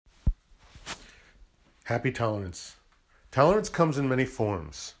Happy tolerance. Tolerance comes in many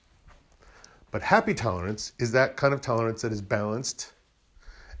forms. But happy tolerance is that kind of tolerance that is balanced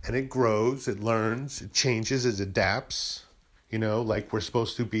and it grows, it learns, it changes, it adapts. Like we're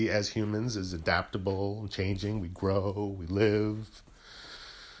supposed to be as humans, is adaptable, changing, we grow, we live.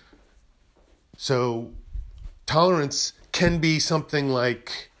 So tolerance can be something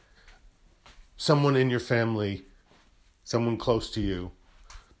like someone in your family, someone close to you,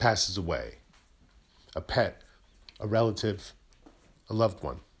 passes away. A pet, a relative, a loved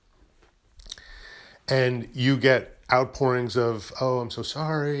one. And you get outpourings of, oh, I'm so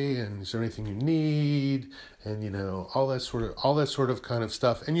sorry, and is there anything you need? And, all that sort of kind of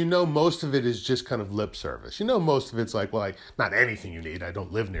stuff. And most of it is just kind of lip service. Most of it's like, well, not anything you need, I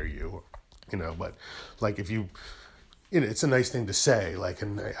don't live near you, but like if you, it's a nice thing to say, like,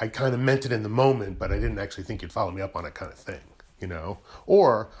 and I kind of meant it in the moment, but I didn't actually think you'd follow me up on it kind of thing,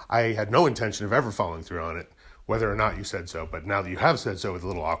 or I had no intention of ever following through on it, whether or not you said so, but now that you have said so, it's a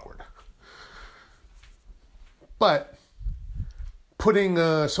little awkward. But putting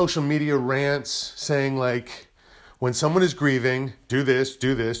social media rants saying like, when someone is grieving, do this,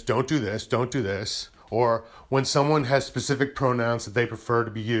 don't do this, don't do this. Or when someone has specific pronouns that they prefer to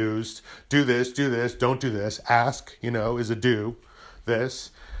be used, do this, don't do this. Ask, is a do,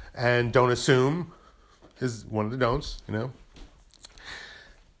 this. And don't assume is one of the don'ts,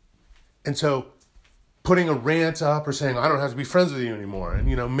 And so putting a rant up or saying, I don't have to be friends with you anymore.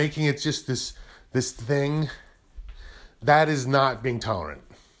 And, making it just this thing. That is not being tolerant.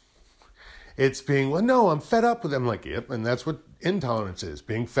 It's being, well, no, I'm fed up with them. Like, yep, and that's what intolerance is,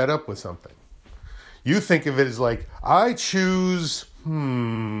 being fed up with something. You think of it as like, I choose,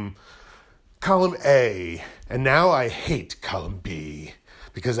 column A, and now I hate column B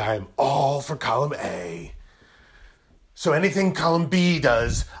because I am all for column A. So anything column B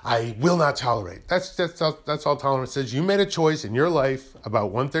does, I will not tolerate. That's all tolerance is. You made a choice in your life about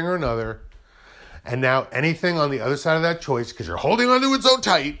one thing or another. And now anything on the other side of that choice, because you're holding onto it so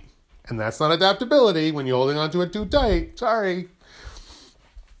tight, and that's not adaptability when you're holding onto it too tight,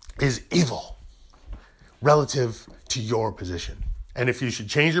 is evil relative to your position. And if you should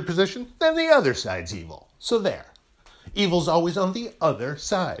change your position, then the other side's evil. So there. Evil's always on the other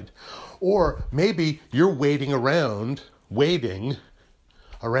side. Or maybe you're wading around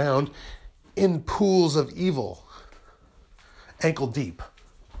in pools of evil, ankle deep.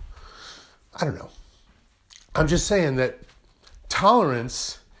 I don't know. I'm just saying that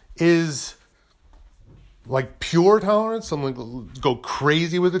tolerance is like pure tolerance. Someone go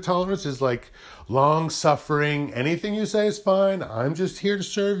crazy with the tolerance is like long suffering. Anything you say is fine. I'm just here to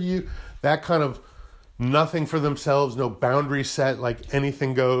serve you. That kind of nothing for themselves, no boundary set, like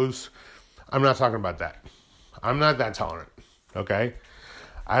anything goes. I'm not talking about that. I'm not that tolerant. Okay.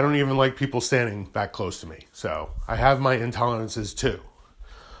 I don't even like people standing that close to me. So I have my intolerances too.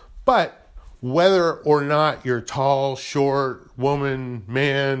 But whether or not you're tall, short, woman,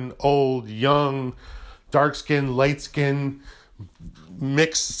 man, old, young, dark skin, light skin,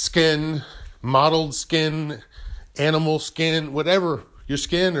 mixed skin, mottled skin, animal skin, whatever your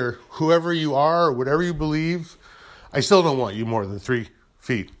skin or whoever you are or whatever you believe, I still don't want you more than 3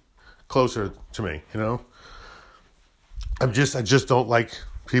 feet closer to me, I just don't like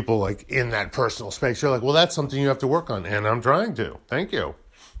people like in that personal space. You're like, well, that's something you have to work on, and I'm trying to. Thank you.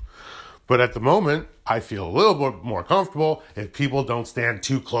 But at the moment, I feel a little bit more comfortable if people don't stand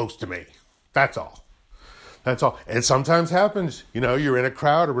too close to me. That's all. It sometimes happens, you're in a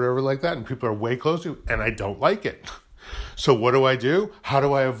crowd or whatever like that, and people are way close to you, and I don't like it. So what do? How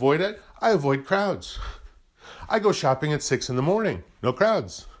do I avoid it? I avoid crowds. I go shopping at 6 a.m, no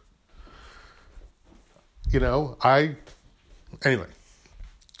crowds. Anyway.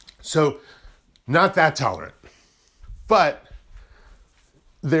 So, not that tolerant. But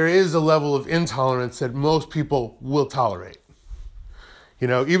there is a level of intolerance that most people will tolerate.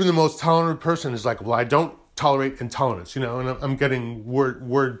 Even the most tolerant person is like, well, I don't tolerate intolerance, and I'm getting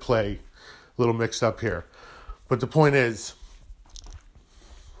word play a little mixed up here. But the point is,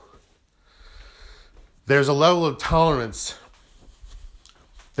 there's a level of tolerance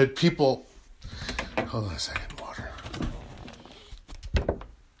that people, hold on a second, water.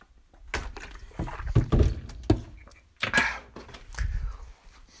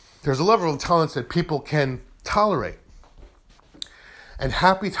 There's a level of tolerance that people can tolerate. And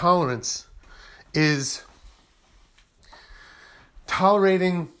happy tolerance is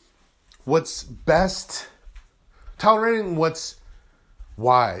tolerating what's best, tolerating what's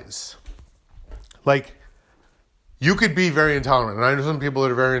wise. Like, you could be very intolerant, and I know some people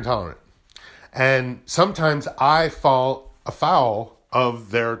that are very intolerant. And sometimes I fall afoul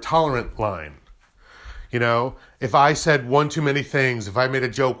of their tolerant line. You know, if I said one too many things, if I made a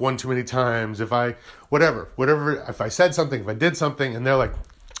joke one too many times, if I said something, if I did something, and they're like,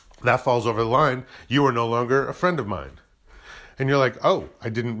 that falls over the line, you are no longer a friend of mine. And you're like, oh, I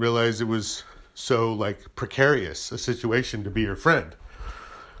didn't realize it was so like precarious a situation to be your friend.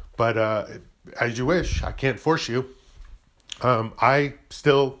 But as you wish, I can't force you. I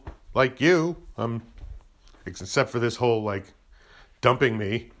still like you, except for this whole like dumping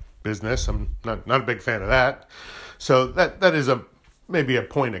me business. I'm not a big fan of that. So that is maybe a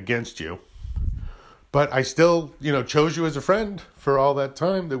point against you. But I still, chose you as a friend for all that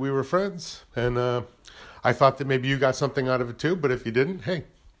time that we were friends. And I thought that maybe you got something out of it too. But if you didn't, hey,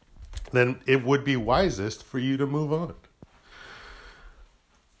 then it would be wisest for you to move on.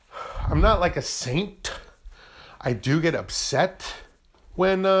 I'm not like a saint. I do get upset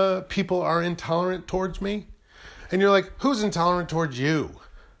when people are intolerant towards me. And you're like, who's intolerant towards you?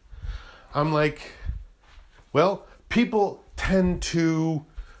 I'm like, well, people tend to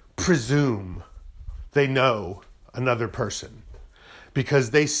presume they know another person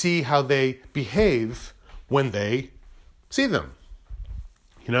because they see how they behave when they see them.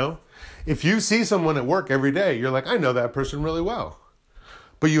 If you see someone at work every day, you're like, I know that person really well.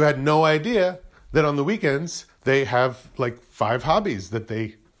 But you had no idea that on the weekends, they have like 5 hobbies that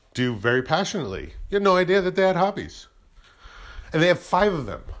they do very passionately. You had no idea that they had hobbies. And they have 5 of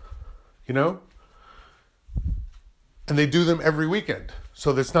them, And they do them every weekend.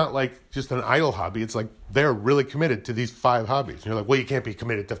 So it's not like just an idle hobby. It's like they're really committed to these 5 hobbies. And you're like, well, you can't be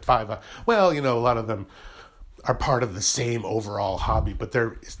committed to 5. Well, a lot of them are part of the same overall hobby, but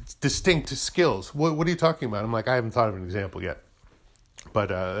they're distinct skills. What are you talking about? I'm like, I haven't thought of an example yet.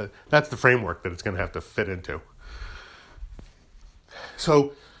 But that's the framework that it's going to have to fit into.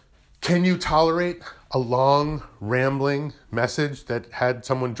 So can you tolerate a long, rambling message that had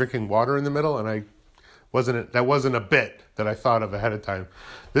someone drinking water in the middle? And that wasn't a bit that I thought of ahead of time.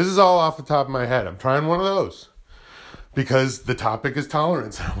 This is all off the top of my head. I'm trying one of those because the topic is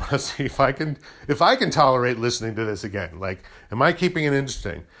tolerance. I want to see if I can tolerate listening to this again. Like, am I keeping it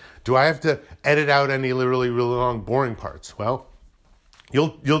interesting? Do I have to edit out any really, really long, boring parts? Well,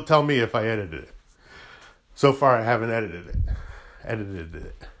 you'll tell me if I edited it. So far, I haven't edited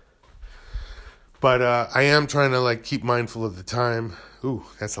it. But I am trying to like keep mindful of the time. Ooh,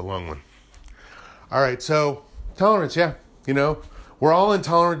 that's a long one. All right, so tolerance, yeah. We're all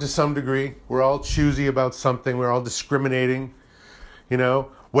intolerant to some degree. We're all choosy about something. We're all discriminating.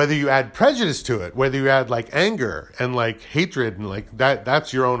 Whether you add prejudice to it, whether you add like anger and like hatred and like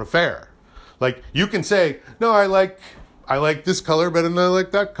that's your own affair. Like you can say, no, I like this color better than I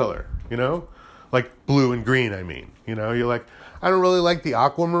like that color, like blue and green, I mean, you're like, I don't really like the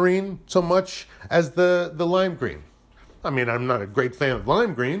aquamarine so much as the lime green. I mean, I'm not a great fan of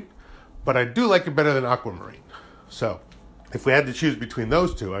lime green, but I do like it better than aquamarine. So if we had to choose between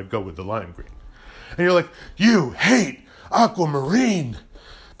those two, I'd go with the lime green. And you're like, you hate aquamarine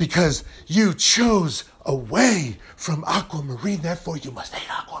because you chose away from aquamarine, therefore you must hate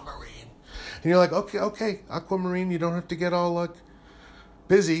aquamarine. And you're like, okay, aquamarine, you don't have to get all like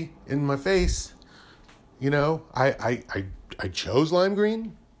busy in my face. I chose lime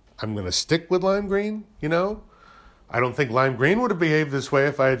green. I'm going to stick with lime green, I don't think lime green would have behaved this way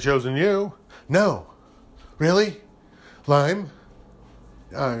if I had chosen you. No. Really? Lime?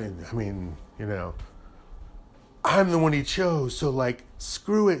 I mean, I'm the one he chose, so like,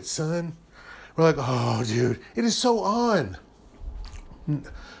 screw it, son. We're like, oh, dude, it is so on.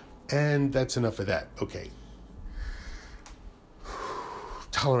 And that's enough of that. Okay.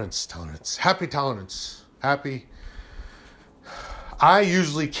 Tolerance. Happy tolerance. Happy. I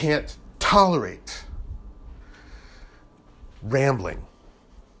usually can't tolerate rambling.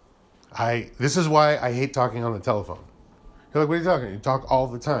 This is why I hate talking on the telephone. You're like, what are you talking? You talk all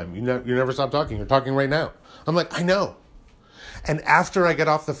the time. You never stop talking. You're talking right now. I'm like, I know. And after I get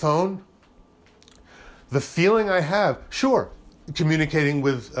off the phone, the feeling I have, sure, communicating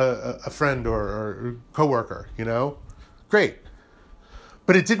with a friend or coworker, great.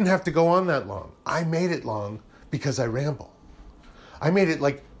 But it didn't have to go on that long. I made it long because I ramble. I made it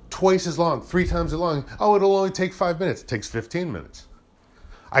like twice as long, 3 times as long. Oh, it'll only take 5 minutes. It takes 15 minutes.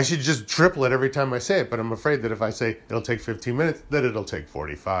 I should just triple it every time I say it, but I'm afraid that if I say it'll take 15 minutes, that it'll take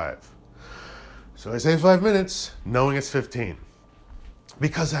 45. So I say 5 minutes, knowing it's 15.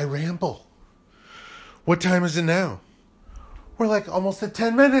 Because I ramble. What time is it now? We're like almost at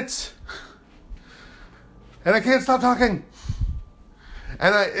 10 minutes. And I can't stop talking.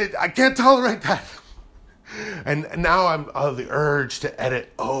 And I can't tolerate that. And now I'm, the urge to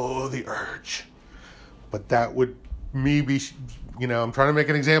edit. Oh, the urge. But that would me be I'm trying to make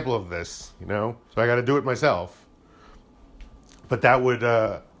an example of this, so I got to do it myself. But that would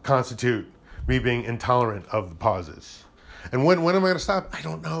constitute me being intolerant of the pauses. And when am I going to stop? I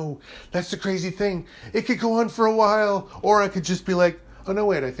don't know. That's the crazy thing. It could go on for a while, or I could just be like, oh, no,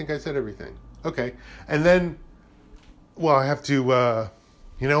 wait, I think I said everything. Okay. And then, I have to,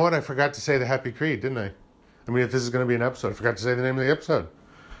 you know what? I forgot to say the Happy Creed, didn't I? I mean, if this is going to be an episode, I forgot to say the name of the episode.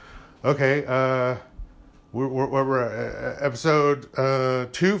 Okay. We're episode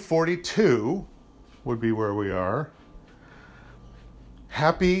 242 would be where we are.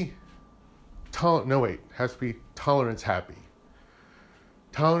 Has to be tolerance happy.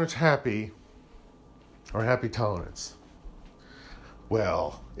 Tolerance happy or happy tolerance.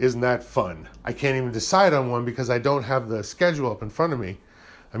 Well, isn't that fun? I can't even decide on one because I don't have the schedule up in front of me.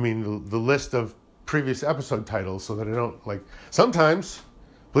 I mean, the list of previous episode titles, so that I don't, sometimes,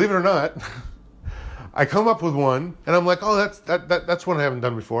 believe it or not, I come up with one and I'm like, oh, that's one I haven't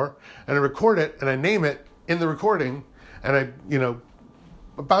done before. And I record it and I name it in the recording and I,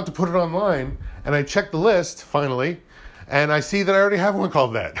 about to put it online, and I check the list finally, and I see that I already have one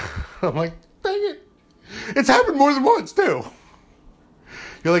called that. I'm like, dang it. It's happened more than once, too.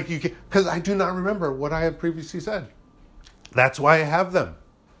 You're like, because I do not remember what I have previously said. That's why I have them.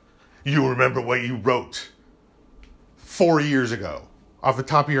 You remember what you wrote 4 years ago off the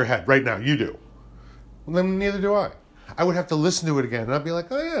top of your head right now. You do. Well, then neither do I. I would have to listen to it again, and I'd be like,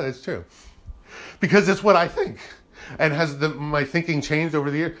 oh, yeah, that's true. Because it's what I think. And has my thinking changed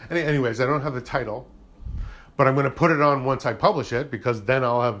over the years? Anyways, I don't have the title, but I'm going to put it on once I publish it because then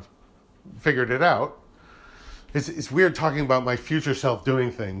I'll have figured it out. It's weird talking about my future self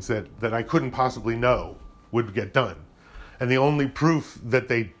doing things that I couldn't possibly know would get done. And the only proof that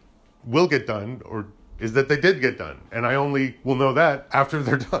they will get done is that they did get done. And I only will know that after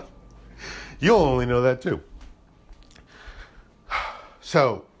they're done. You'll only know that too.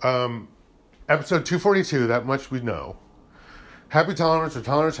 So, episode 242, that much we know. Happy tolerance or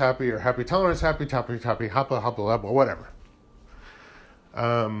tolerance happy or happy tolerance happy, happy, hoppa, whatever.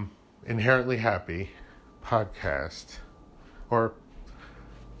 Inherently happy podcast or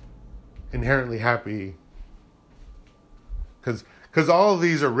inherently happy because all of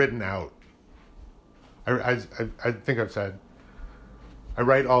these are written out. I think I've said I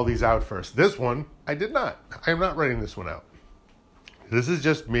write all these out first. This one, I did not. I am not writing this one out. This is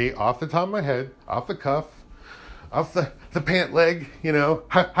just me off the top of my head, off the cuff, off the pant leg,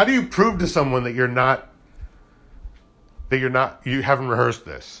 How do you prove to someone that you haven't rehearsed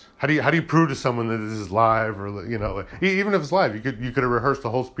this? How do you prove to someone that this is live or, even if it's live, you could have rehearsed the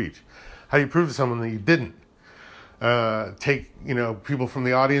whole speech. How do you prove to someone that you didn't? Take, people from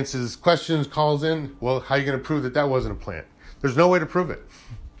the audience's questions, calls in. Well, how are you going to prove that wasn't a plant? There's no way to prove it.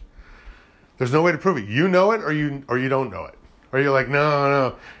 There's no way to prove it. You know it or you don't know it. Or you're like,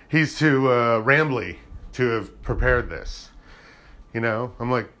 no, he's too rambly to have prepared this.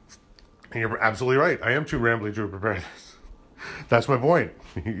 I'm like, you're absolutely right. I am too rambly to have prepared this. That's my point.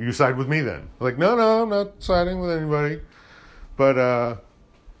 You side with me then. Like, no, I'm not siding with anybody. But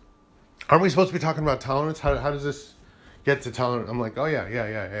aren't we supposed to be talking about tolerance? How does this get to tolerance? I'm like, oh,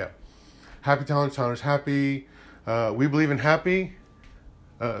 yeah. Happy tolerance, happy. We believe in happy.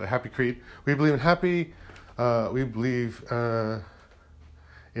 The Happy Creed. We believe in happy. We believe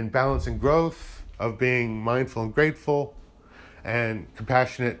in balance and growth, of being mindful and grateful, and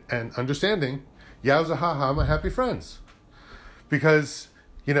compassionate and understanding. Yowza ha, my happy friends. Because,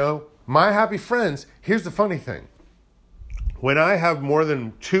 my happy friends, here's the funny thing. When I have more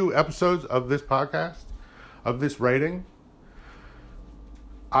than 2 episodes of this podcast, of this writing,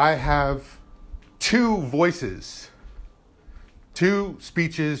 I have 2 voices, 2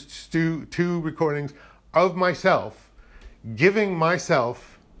 speeches, 2 recordings of myself giving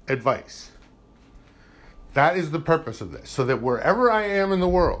myself advice. That is the purpose of this. So that wherever I am in the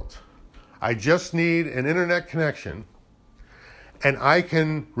world, I just need an internet connection and I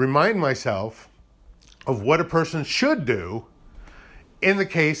can remind myself of what a person should do in the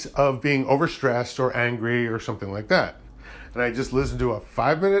case of being overstressed or angry or something like that. And I just listen to a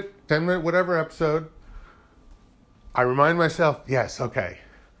 5-minute, 10-minute, whatever episode. I remind myself, yes, okay,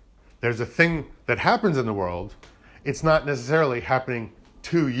 there's a thing that happens in the world. It's not necessarily happening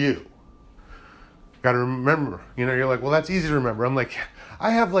to you. Got to remember, you're like, well, that's easy to remember. I'm like,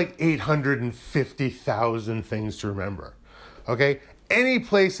 I have like 850,000 things to remember. Okay? Any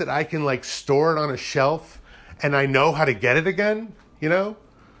place that I can like store it on a shelf and I know how to get it again,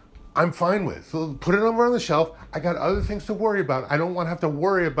 I'm fine with. So put it over on the shelf. I got other things to worry about. I don't want to have to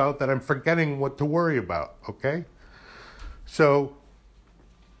worry about that I'm forgetting what to worry about. Okay? So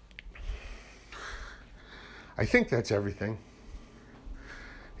I think that's everything.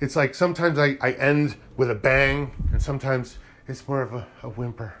 It's like sometimes I end with a bang, and sometimes it's more of a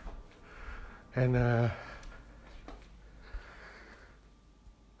whimper. And I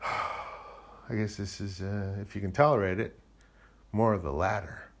guess this is, if you can tolerate it, more of the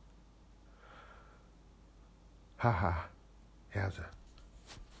latter. Ha ha. Yowza.